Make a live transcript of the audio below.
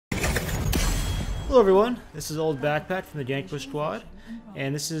Hello everyone, this is Oldbackpac from the Gankbush squad,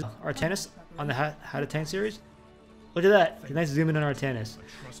 and this is Artanis on the How to Tank series. Look at that, nice zoom in on Artanis.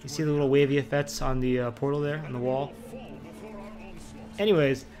 You see the little wavy effects on the portal there, on the wall.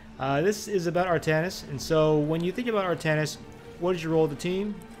 Anyways, this is about Artanis, and so when you think about Artanis, what is your role of the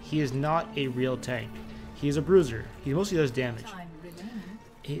team? He is not a real tank. He is a bruiser. He mostly does damage.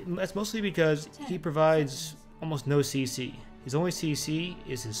 That's mostly because he provides almost no CC. His only CC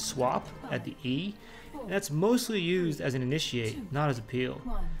is his swap at the E, and that's mostly used as an initiate, not as a peel.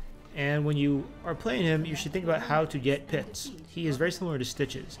 And when you are playing him, you should think about how to get pits. He is very similar to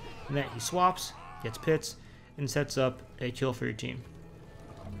Stitches, in that he swaps, gets pits, and sets up a kill for your team.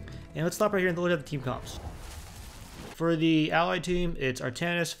 And let's stop right here and look at the team comps. For the allied team, it's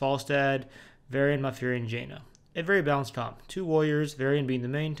Artanis, Falstad, Varian, Malfurion, and Jaina. A very balanced comp. 2 warriors, Varian being the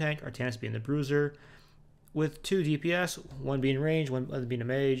main tank, Artanis being the bruiser, with 2 DPS, one being range, one other being a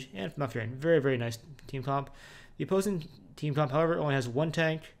mage, and Malfurion. Very, very nice team comp. The opposing team comp, however, only has 1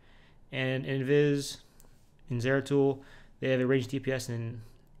 tank, and Invis, in Zeratul, they have a ranged DPS in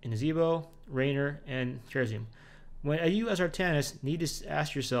Zebo, Raynor, and Kerzium. When you as Artanis need to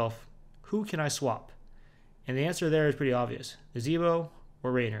ask yourself, who can I swap? And the answer there is pretty obvious. The Zebo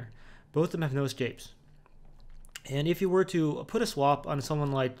or Raynor. Both of them have no escapes. And if you were to put a swap on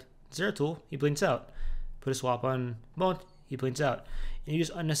someone like Zeratul, he blinks out. Put a swap on Mont, he blinks out. And you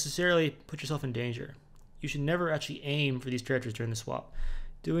just unnecessarily put yourself in danger. You should never actually aim for these characters during the swap.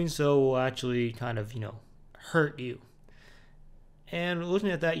 Doing so will actually kind of, hurt you. And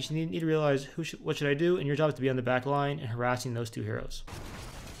looking at that, you should need to realize what should I do, and your job is to be on the back line and harassing those 2 heroes.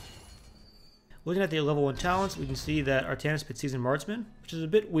 Looking at the level 1 talents, we can see that Artanis picks Seasoned Marksman, which is a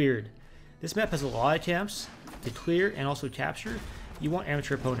bit weird. This map has a lot of camps to clear and also capture. You want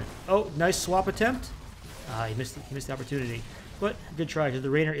amateur opponent. Oh, nice swap attempt. He missed the opportunity. But good try, because the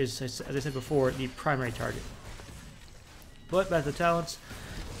Raynor is, as I said before, the primary target. But back to the talents,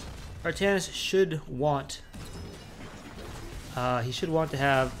 Artanis should want to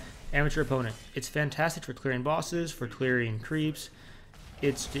have amateur opponent. It's fantastic for clearing bosses, for clearing creeps.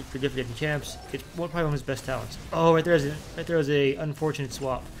 It's for different camps. It's probably one of his best talents. Oh, right there is a unfortunate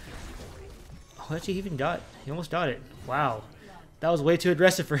swap. Oh, actually, he almost got it. Wow, that was way too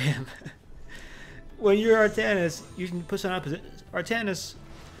aggressive for him. When you're Artanis, you can put some opposite. Artanis,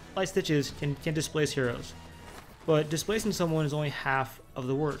 like Stitches, can displace heroes, but displacing someone is only half of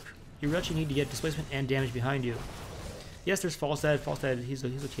the work. You actually need to get displacement and damage behind you. Yes, there's Falstad. Falstad, he's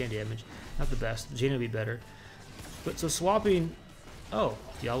okay on damage, not the best. Jaina would be better. But so swapping. Oh,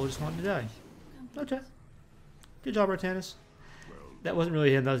 Diablo just wanted to die. Okay, good job, Artanis. That wasn't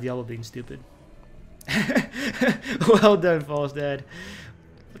really him. That was Diablo being stupid. Well done, Falstad.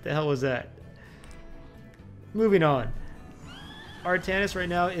 What the hell was that? Moving on. Artanis right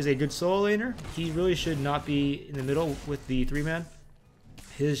now is a good solo laner. He really should not be in the middle with the 3-man.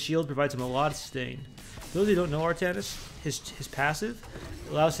 His shield provides him a lot of sustain. Those who don't know Artanis, his passive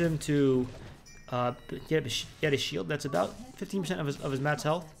allows him to get a shield that's about 15% of his max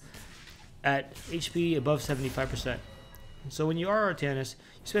health at HP above 75%. So when you are Artanis,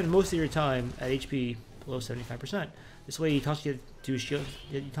 you spend most of your time at HP below 75%. This way you constantly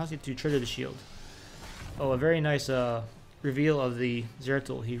get to trigger the shield. Oh, a very nice reveal of the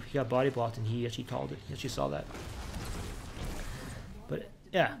Zeratul. He got body blocked and he actually called it. He actually saw that. But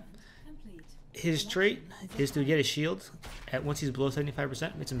yeah, his trait is to get a shield at once he's below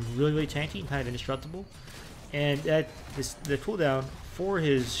 75%. Makes him really, really tanky and kind of indestructible. And the cooldown for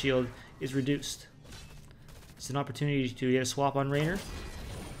his shield is reduced. It's an opportunity to get a swap on Raynor.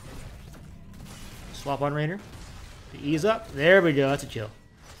 Swap on Raynor. Ease up. There we go. That's a kill.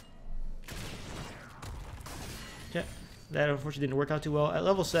 Okay. That unfortunately didn't work out too well. At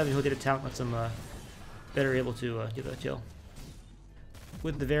level 7, he'll get a talent that's him better able to get that kill.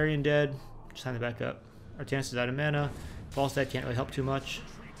 With the Varian dead, just time to back up. Artanis is out of mana. Falstad can't really help too much.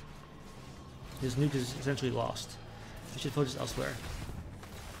 His nuke is essentially lost. He should focus elsewhere.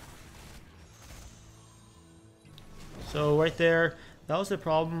 So right there, that was the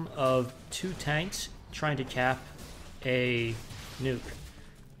problem of 2 tanks trying to cap a nuke.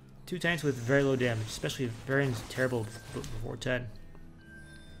 2 tanks with very low damage, especially Varian's terrible before 10.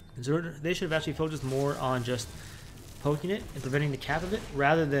 And so they should have actually focused more on just poking it and preventing the cap of it,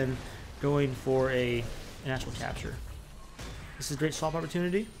 rather than going for an actual capture. This is a great swap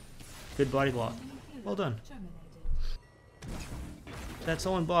opportunity. Good body block. Well done. That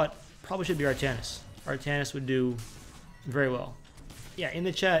someone bought probably should be Artanis. Artanis would do very well. Yeah, in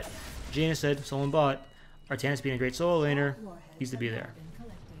the chat, Jaina said someone bought. Artanis being a great solo laner needs to be there.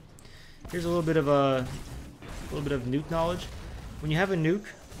 Here's a little bit of nuke knowledge. When you have a nuke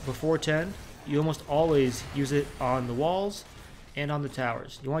before 10, you almost always use it on the walls and on the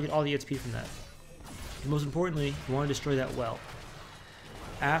towers. You want to get all the XP from that. And most importantly, you want to destroy that well.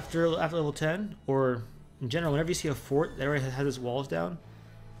 After level 10, or in general, whenever you see a fort that already has its walls down,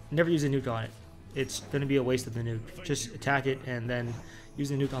 never use a nuke on it. It's going to be a waste of the nuke. Just attack it and then use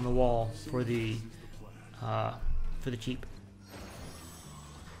the nuke on the wall for the keep.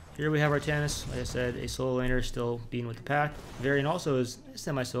 Here we have Artanis, like I said, a solo laner still being with the pack. Varian also is a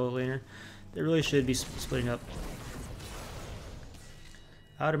semi-solo laner. They really should be splitting up.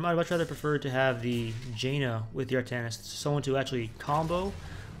 I'd much rather prefer to have the Jaina with the Artanis, someone to actually combo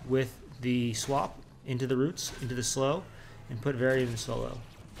with the swap into the roots, into the slow, and put Varian in solo.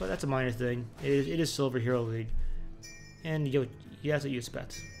 But that's a minor thing. It is Silver Hero League, and that's what you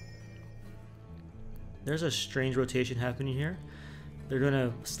expect. There's a strange rotation happening here. They're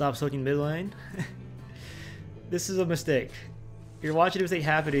gonna stop soaking mid lane. This is a mistake. You're watching a mistake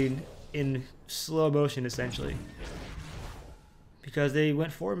happening in slow motion, essentially, because they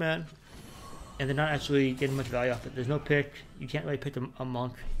went 4-man, and they're not actually getting much value off it. There's no pick. You can't really pick a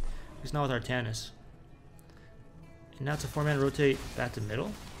monk. It's not with Artanis. And now it's a 4-man rotate back to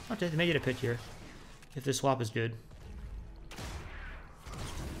middle. Okay, they may get a pick here if this swap is good.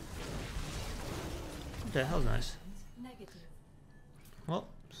 Okay, that was nice. Well,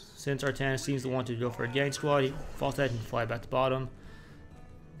 since Artanis seems to want to go for a gang squad, he falls that and fly back to bottom,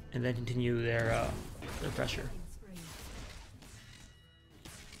 and then continue their pressure.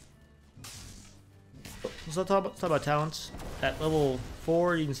 So let's talk about talents. At level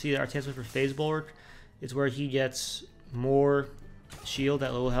 4, you can see that Artanis went for Phase Bulwark. It's where he gets more shield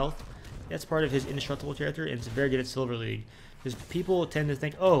at low health. That's part of his indestructible character, and it's very good at Silver League. Because people tend to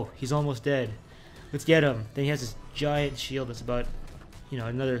think, oh, he's almost dead. Let's get him. Then he has this giant shield that's about, you know,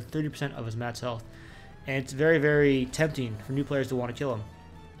 another 30% of his max health. And it's very, very tempting for new players to want to kill him.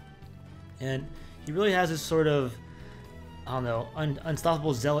 And he really has this sort of, I don't know,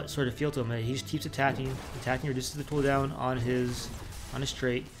 unstoppable zealot sort of feel to him. He just keeps attacking. Attacking reduces the cooldown on his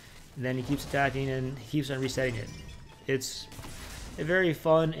trait. And then he keeps attacking and he keeps on resetting it. It's a very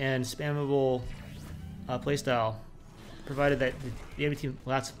fun and spammable playstyle, provided that the enemy team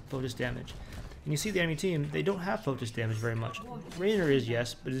lacks focus damage. And you see the enemy team, they don't have focus damage very much. Rainer is,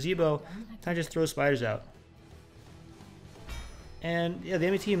 yes, but Zebo kind of just throws spiders out. And yeah, the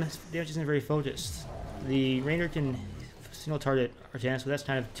enemy team damage isn't very focused. The Rainer can single target Artanis, but that's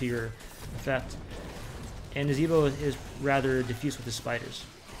kind of to your effect. And the Zebo is rather diffuse with his spiders.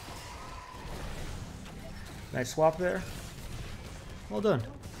 Nice swap there. Well done.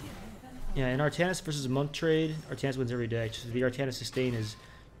 Yeah, in Artanis versus Monk trade, Artanis wins every day. Just the Artanis sustain is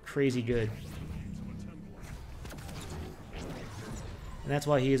crazy good. And that's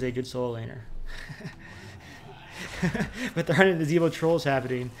why he is a good solo laner. But there aren't the Zebo trolls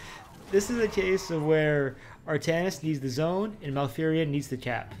happening. This is a case of where Artanis needs the zone and Malfurion needs the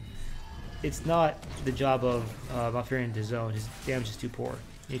cap. It's not the job of Malfurion to zone. His damage is too poor.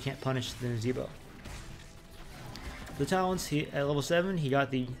 You can't punish the Zebo. The talents, at level 7, he got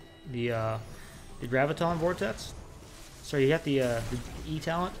the Graviton Vortex. Sorry, he got the E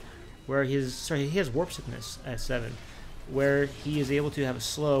talent, where he has Warp Sickness at 7, where he is able to have a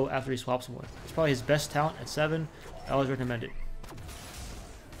slow after he swaps someone. It's probably his best talent at 7. I always recommend it.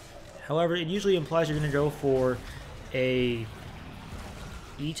 However, it usually implies you're going to go for a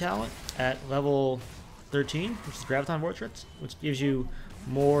E talent at level 13, which is Graviton Vortex, which gives you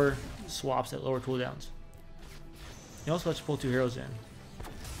more swaps at lower cooldowns. You also have to pull 2 heroes in.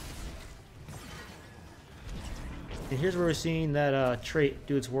 And here's where we're seeing that trait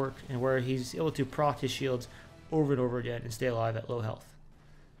do its work, and where he's able to proc his shields over and over again and stay alive at low health.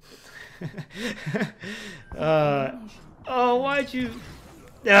 Oh, why'd you...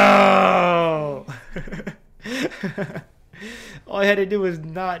 No! All I had to do was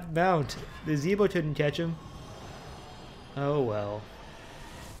not mount. The Zebo couldn't catch him. Oh well.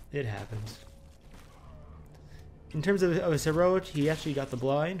 It happens. In terms of his heroic, he actually got the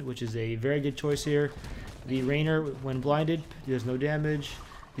blind, which is a very good choice here. The Rainer, when blinded, does no damage.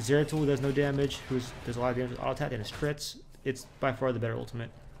 The Zeratul does no damage, who does a lot of damage with auto attack and his crits. It's by far the better ultimate.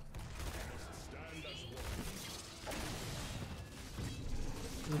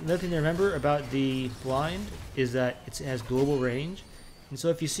 Another thing to remember about the blind is that it has global range. And so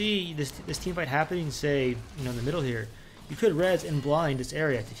if you see this team fight happening, say, in the middle here, you could res and blind this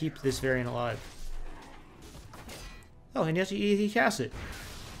area to keep this variant alive. Oh, and he casts it.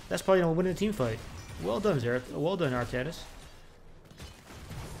 That's probably going to win the team fight. Well done, Zereth. Well done, Artanis.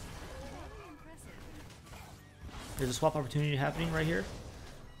 There's a swap opportunity happening right here.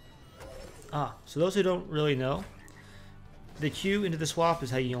 So those who don't really know, The Q into the swap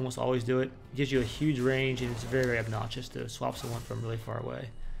is how you almost always do it. It gives you a huge range, and it's very, very obnoxious to swap someone from really far away.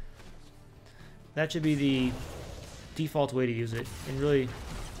 That should be the default way to use it, and really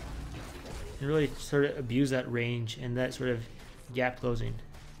sort of abuse that range and that sort of gap closing.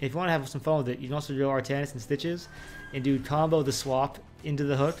 If you want to have some fun with it, you can also do Artanis and Stitches and do combo the swap into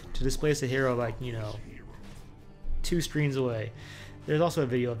the hook to displace a hero like, you know, 2 screens away. There's also a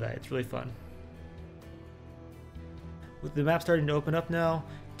video of that. It's really fun. With the map starting to open up now,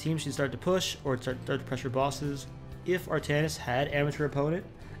 teams should start to push or start to pressure bosses. If Artanis had amateur opponent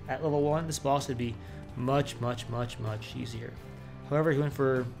at level 1, this boss would be much easier. However, he went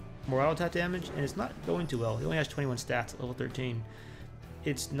for more auto attack damage, and it's not going too well. He only has 21 stats at level 13.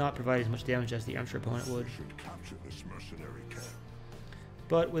 It's not providing as much damage as the amateur opponent would.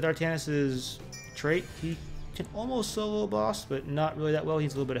 But with Artanis' trait, he can almost solo a boss, but not really that well. He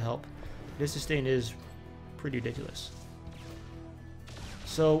needs a little bit of help. His sustain is pretty ridiculous.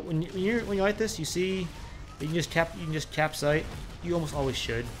 So when you like this, you see that you can just cap sight. You almost always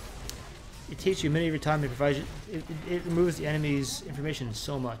should. It takes you a minute of your time. It removes the enemy's information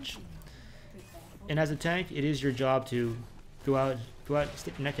so much. And as a tank, it is your job to go out,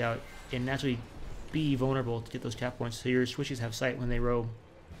 stick your neck out, and naturally be vulnerable to get those cap points, so your switches have sight when they roam.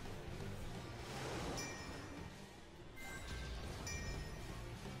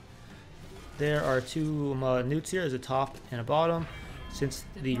 There are 2 nukes here, as a top and a bottom. Since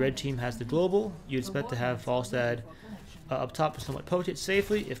the red team has the global, you expect to have Falstad up top somewhat potent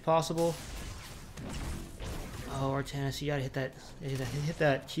safely, if possible. Oh, Artanis, you gotta hit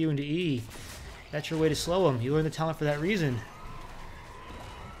that Q into E. That's your way to slow him. You learned the talent for that reason.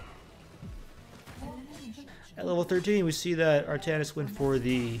 At level 13, we see that Artanis went for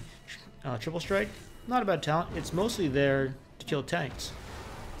the triple strike. Not a bad talent. It's mostly there to kill tanks.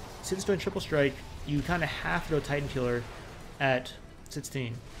 Since doing triple strike, you kind of have to go Titan Killer at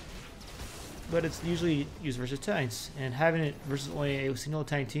 16. But it's usually used versus tanks, and having it versus only a single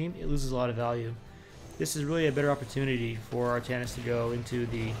tank team, it loses a lot of value. This is really a better opportunity for Artanis to go into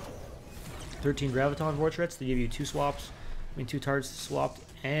the 13 Graviton Vortrets to give you 2 swaps, I mean 2 targets swapped,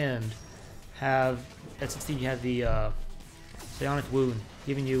 and have at 16 you have the Psionic Wound,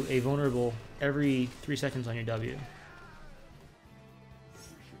 giving you a vulnerable every 3 seconds on your W.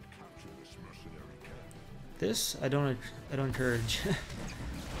 This I don't encourage.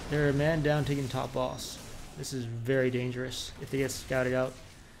 They're a man down taking top boss. This is very dangerous if they get scouted out.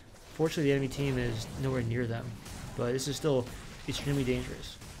 Fortunately, the enemy team is nowhere near them, but this is still extremely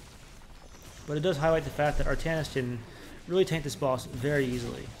dangerous. But it does highlight the fact that Artanis can really tank this boss very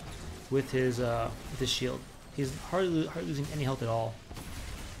easily with his shield. He's hardly losing any health at all.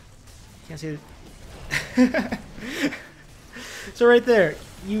 Can't say that. So right there,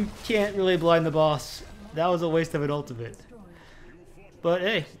 you can't really blind the boss. That was a waste of an ultimate. But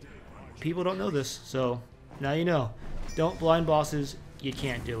hey, people don't know this, so now you know. Don't blind bosses, you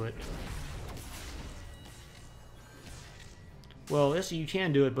can't do it. Well, yes, you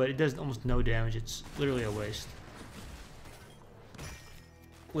can do it, but it does almost no damage. It's literally a waste.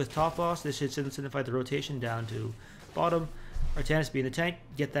 With top boss, this should signify the rotation down to bottom. Artanis being the tank,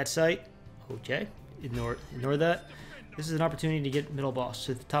 get that sight. Okay, ignore that. This is an opportunity to get middle boss,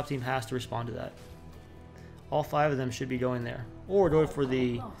 so the top team has to respond to that. All 5 of them should be going there, or go for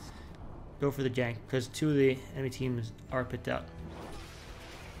the gank, because 2 of the enemy teams are picked out.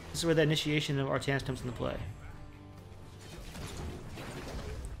 This is where the initiation of Artanis comes into play.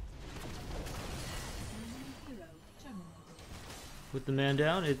 With the man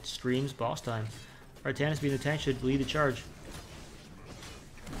down, it screams boss time. Artanis being the tank should lead the charge.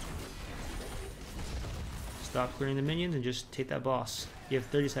 Stop clearing the minions and just take that boss. You have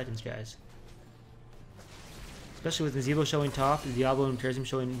 30 seconds, guys. Especially with Nazebo showing top, Diablo and Prism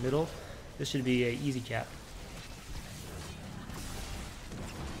showing middle, this should be an easy cap.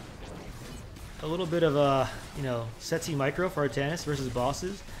 A little bit of a, setsy micro for Artanis versus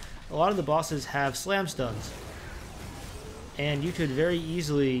bosses. A lot of the bosses have slam stuns, and you could very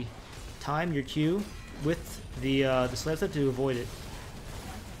easily time your Q with the slam stun to avoid it.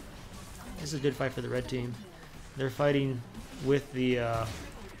 This is a good fight for the red team. They're fighting with the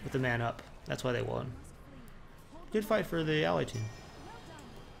man up. That's why they won. Good fight for the ally team.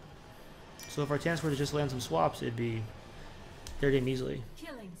 So if Artanis were to just land some swaps, it'd be their game easily.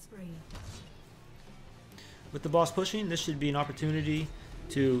 Killing spree. With the boss pushing, this should be an opportunity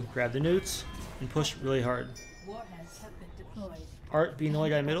to grab the nukes and push really hard. Warheads have been deployed. Art being the only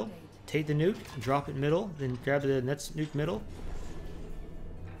guy middle, take the nuke, drop it middle, then grab the next nuke middle,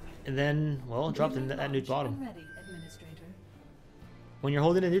 and then, well, drop that nuke bottom. Ready, Administrator. When you're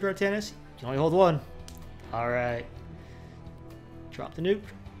holding a nuke, Artanis, you can only hold one. Alright. Drop the nuke.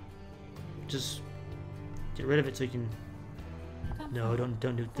 Just get rid of it so you can... No, don't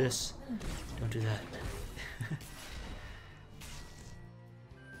nuke this. Don't do that.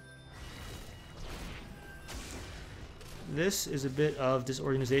 This is a bit of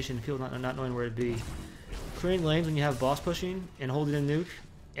disorganization, people not knowing where to be. Clearing lanes when you have boss pushing and holding a nuke,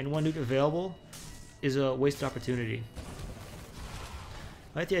 and one nuke available, is a wasted opportunity.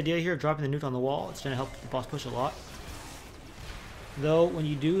 I like the idea here of dropping the nuke on the wall. It's going to help the boss push a lot. Though, when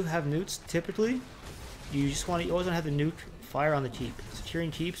you do have nukes, typically, you always want to have the nuke fire on the keep.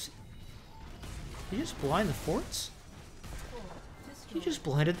 Securing keeps. Did you just blind the forts? He just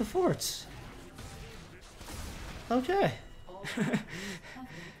blinded the forts. Okay.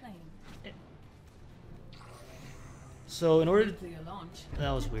 So in order to...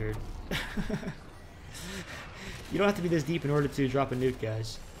 That was weird. You don't have to be this deep in order to drop a nuke,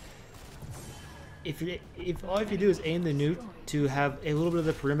 guys. If all you have to do is aim the nuke to have a little bit of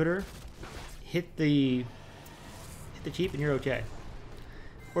the perimeter hit the keep, and you're okay.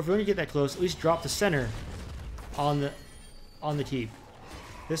 Or if you want to get that close, at least drop the center on the keep.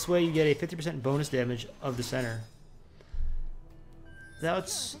 This way you get a 50% bonus damage of the center.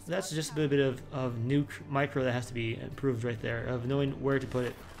 That's just a bit of nuke micro that has to be improved right there, of knowing where to put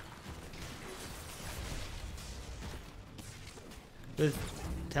it. With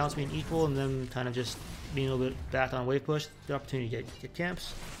talents being equal and them kind of just being a little bit back on wave push, the opportunity to get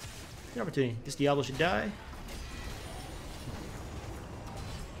camps. Good opportunity. This Diablo should die.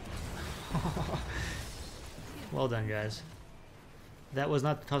 Well done, guys. That was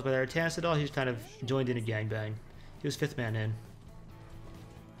not caused by the Artanis at all. He just kind of joined in a gangbang. He was 5th man in.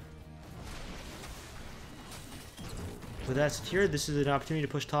 With that secured, this is an opportunity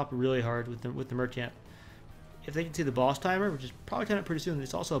to push top really hard with the merchant. If they can see the boss timer, which is probably coming up pretty soon,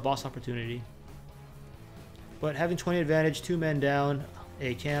 it's also a boss opportunity. But having 20 advantage, 2 men down,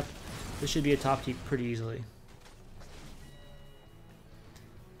 a camp, this should be a top keep pretty easily.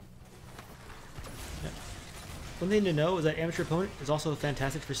 Yep. One thing to know is that amateur opponent is also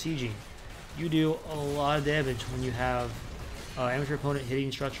fantastic for sieging. You do a lot of damage when you have amateur opponent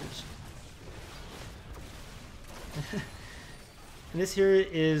hitting structures. And this here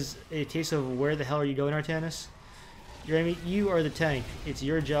is a case of where the hell are you going, Artanis? You are the tank. It's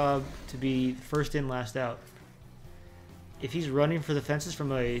your job to be first in, last out. If he's running for the fences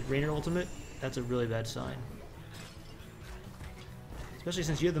from a Rainer ultimate, that's a really bad sign. Especially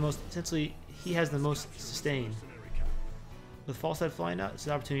since you have the most, essentially, he has the most sustain. With false head flying out, it's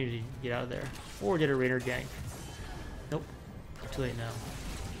an opportunity to get out of there. Or get a Rainer gank. Nope. Too late now.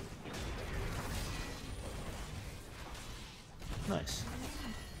 Nice.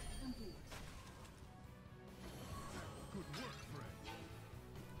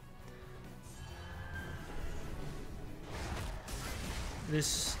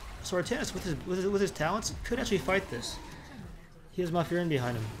 This Artanis with his talents could actually fight this. He has Malfurion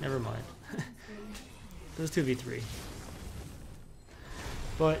behind him. Never mind. It was 2v3.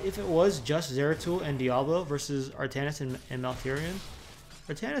 But if it was just Zeratul and Diablo versus Artanis and Malfurion,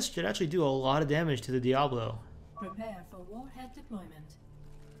 Artanis should actually do a lot of damage to the Diablo. Prepare for warhead deployment.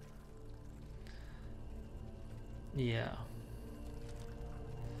 Yeah.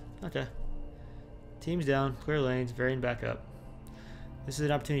 Okay. Teams down, clear lanes, varying back up. This is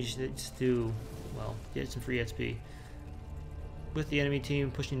an opportunity to, well, get some free XP. With the enemy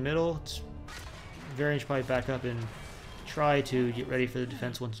team pushing middle, it's Varian should probably back up and try to get ready for the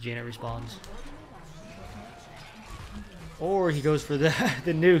defense once Janet respawns. Or he goes for the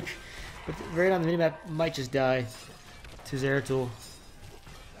nuke. But Varian on the minimap might just die to Zeratul.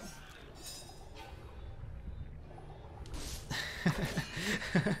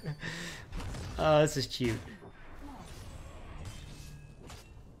 Oh, this is cute.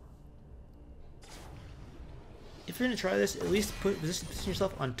 If you're gonna try this, at least position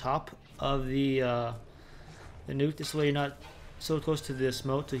yourself on top of the nuke. This way you're not so close to the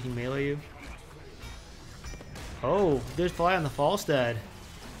smoke till he can melee you. Oh, there's fly on the Falstad.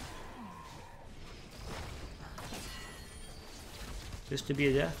 This could be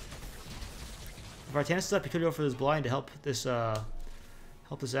a death. If Artanis is up, he could go for this blind to help this out.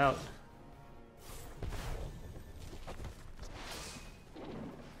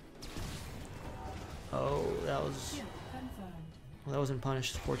 Oh, that was... Well, that wasn't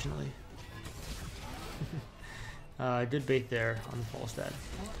punished, fortunately. Good bait there on the Falstad.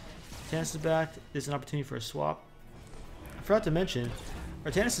 Artanis is back. There's an opportunity for a swap. I forgot to mention,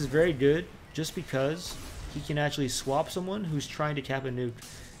 Artanis is very good just because he can actually swap someone who's trying to cap a nuke.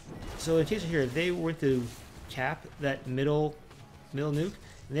 So in case of here, if they were to cap that middle nuke, and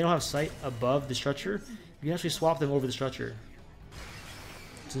they don't have sight above the structure, you can actually swap them over the structure.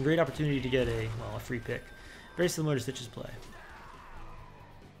 It's a great opportunity to get a free pick. Very similar to Stitch's play.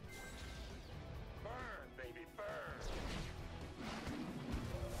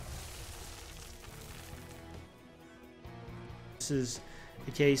 This is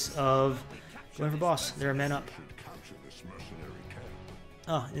a case of going for boss. They're a man up.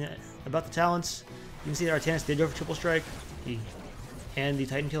 Oh, yeah. About the talents, you can see that Artanis did go for triple strike. And the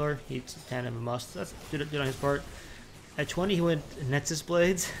Titan Killer, he's kind of a must. That's good on his part. At 20, he went Nexus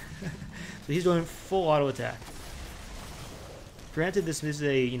Blades. So he's doing full auto attack. Granted, this is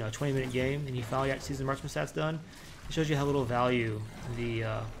a 20-minute game, and you finally got Seasoned Marksman stats done. It shows you how little value the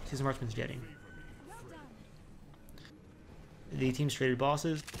Seasoned Marksman's getting. The team's traded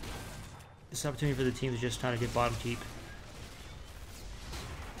bosses. This is an opportunity for the team to just try to get bottom keep.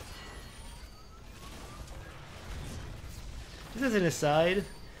 Just as an aside,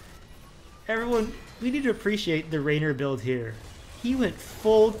 everyone, we need to appreciate the Rainer build here. He went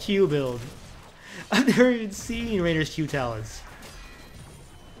full Q build. I've never even seen Rainer's Q talents.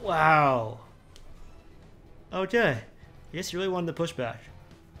 Wow. Okay. I guess you really wanted the pushback.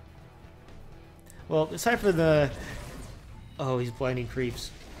 Well, aside from the... Oh, he's blinding creeps.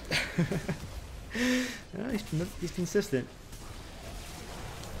 He's consistent.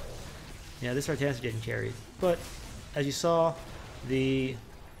 Yeah, this Artanis is getting carried. But, as you saw, the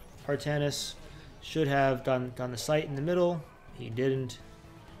Artanis should have gone the sight in the middle. He didn't.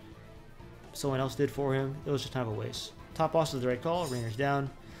 Someone else did for him. It was just kind of a waste. Top boss is the right call. Rainer's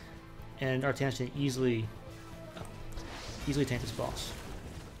down. And Artanis can easily tank this boss.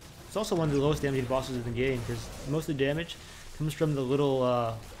 It's also one of the lowest damaging bosses in the game because most of the damage comes from the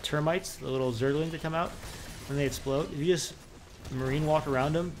little termites, the little zerglings that come out when they explode. If you just marine walk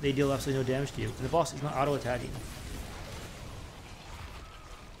around them, they deal absolutely no damage to you. And the boss is not auto attacking.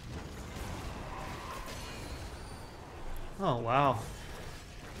 Oh wow.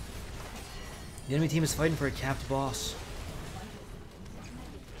 The enemy team is fighting for a capped boss.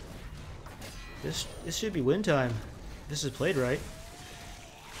 This should be win time. This is played right.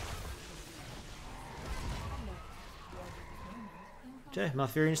 Okay,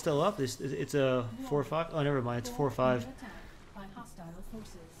 Malfurion's still up. It's a 4-5. Oh, never mind. It's 4-5.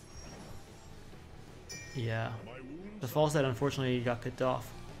 Yeah. The false side unfortunately got picked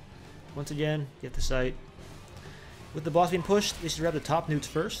off. Once again, get the sight. With the boss being pushed, they should grab the top nukes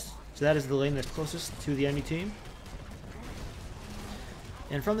first. So that is the lane that's closest to the enemy team.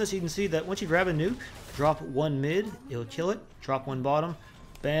 And from this you can see that once you grab a nuke, drop one mid, it'll kill it. Drop one bottom,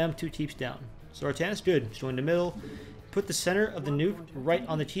 bam, 2 teeps down. So Artanis good. Just join the middle. Put the center of the nuke right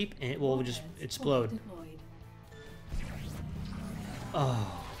on the teep and it will just explode.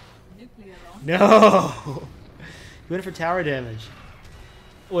 Oh. No! He went for tower damage.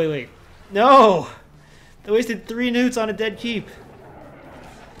 Wait. No! I wasted 3 nukes on a dead keep.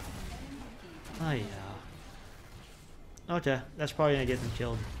 Oh yeah. Okay, that's probably gonna get them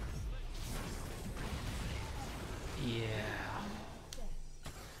killed. Yeah.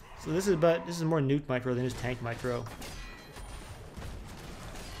 So this is more nuke micro than just tank micro.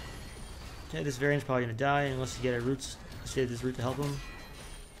 Okay, this variant's probably gonna die unless you get a roots. Save this root to help him.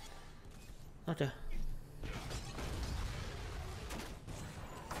 Okay.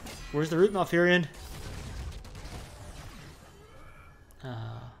 Where's the root, Malfurion?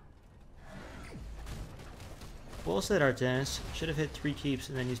 Well said, Artanis. Should have hit 3 keeps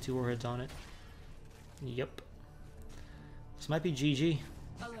and then used 2 warheads on it. Yep. This might be GG.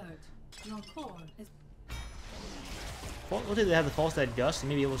 Alert. Your core is... Well, did they have the false dad gust and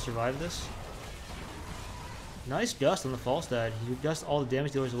maybe able to survive this? Nice gust on the false dad. He gust all the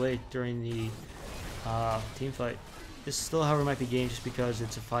damage dealers away during the team fight. This still, however, might be game just because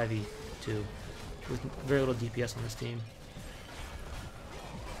it's a 5v2 with very little DPS on this team.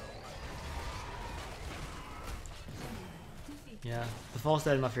 Yeah, the false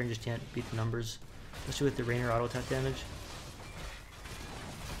dad and Malfurion just can't beat the numbers, especially with the Rainer auto attack damage.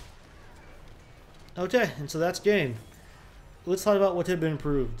 Okay, and so that's game. Let's talk about what could have been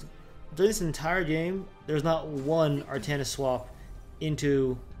improved. During this entire game, there's not one Artanis swap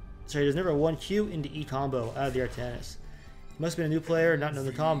into... Sorry, there's never one Q into E combo out of the Artanis. He must have been a new player, not known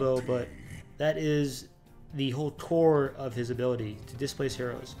the combo, but that is the whole core of his ability to displace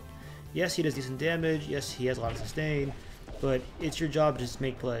heroes. Yes, he does decent damage. Yes, he has a lot of sustain. But it's your job to just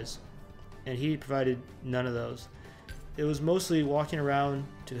make plays. And he provided none of those. It was mostly walking around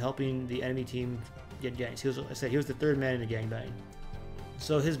to helping the enemy team get ganks. He was, like I said, he was the 3rd man in a gangbang.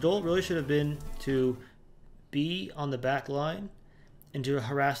 So his goal really should have been to be on the back line and to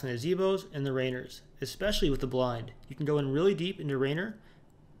harass the Nazebos and the Rainers, especially with the blind. You can go in really deep into Rainer,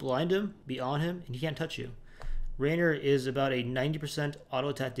 blind him, be on him, and he can't touch you. Raynor is about a 90% auto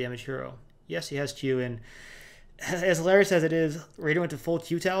attack damage hero. Yes, he has Q, and as hilarious as it is, Raynor went to full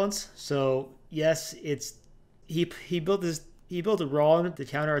Q talents. So yes, he built a Raw to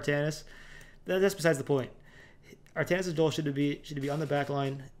counter Artanis. That's besides the point. Artanis' goal should be on the back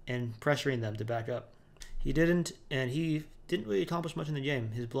line and pressuring them to back up. He didn't, and he didn't really accomplish much in the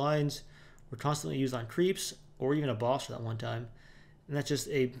game. His blinds were constantly used on creeps or even a boss for that one time, and that's just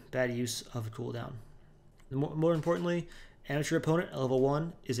a bad use of a cooldown. More importantly, Amateur Opponent at level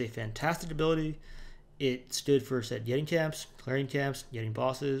 1 is a fantastic ability. It stood for said getting camps, clearing camps, getting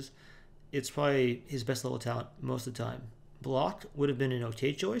bosses. It's probably his best level talent most of the time. Block would have been an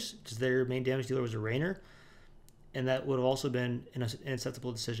okay choice because their main damage dealer was a Raynor, and that would have also been an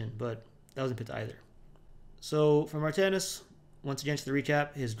acceptable decision, but that wasn't picked either. So from Artanis, once again to the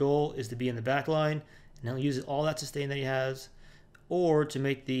recap, his goal is to be in the back line, and he'll use all that sustain that he has, or to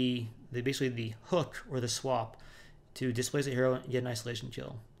make basically the hook or the swap to displace a hero and get an isolation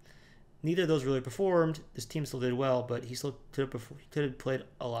kill. Neither of those really performed. This team still did well, but he still could have played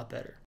a lot better.